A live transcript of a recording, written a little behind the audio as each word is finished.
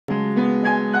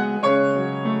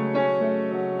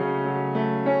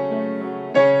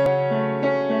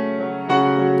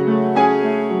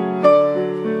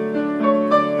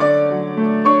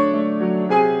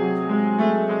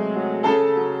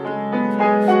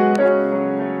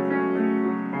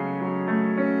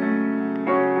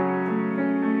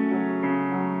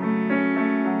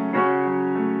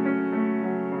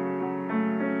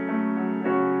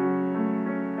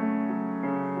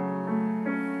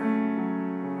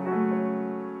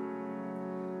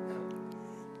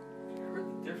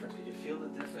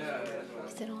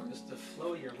it on? Just the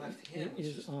flow of your left hand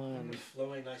was just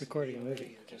flowing nice recording and a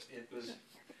movie.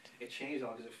 It changed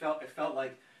all because it felt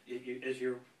like as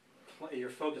you're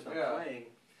focused on playing,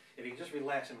 if you just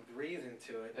relax and breathe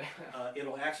into it,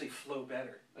 it'll actually flow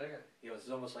better. Okay. You know, it's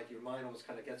almost like your mind almost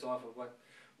kind of gets off of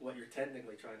what you're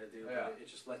technically trying to do. Yeah. But it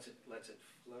just lets it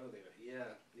flow there.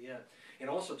 Yeah. And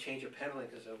also change your pedaling,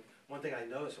 because one thing I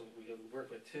noticed when we work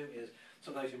with too is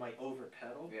sometimes you might over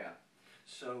pedal. Yeah.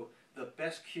 So the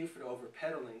best cue for over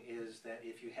pedaling is that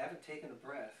if you haven't taken a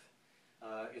breath,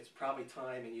 it's probably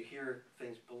time, and you hear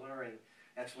things blurring.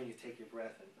 That's when you take your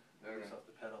breath and release off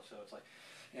the pedal. So it's like,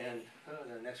 and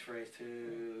the next phrase,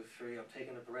 2, 3. I'm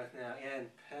taking a breath now, and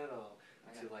pedal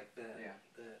to like that.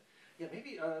 Yeah.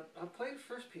 Maybe I'll play the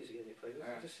first piece again. You play this,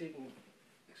 just so you can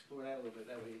explore that a little bit.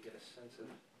 That way you get a sense of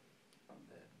that.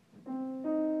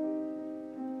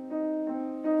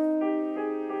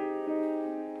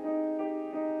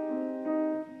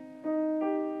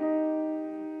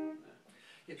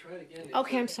 Yeah, try it again.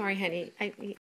 Okay, I'm sorry, honey.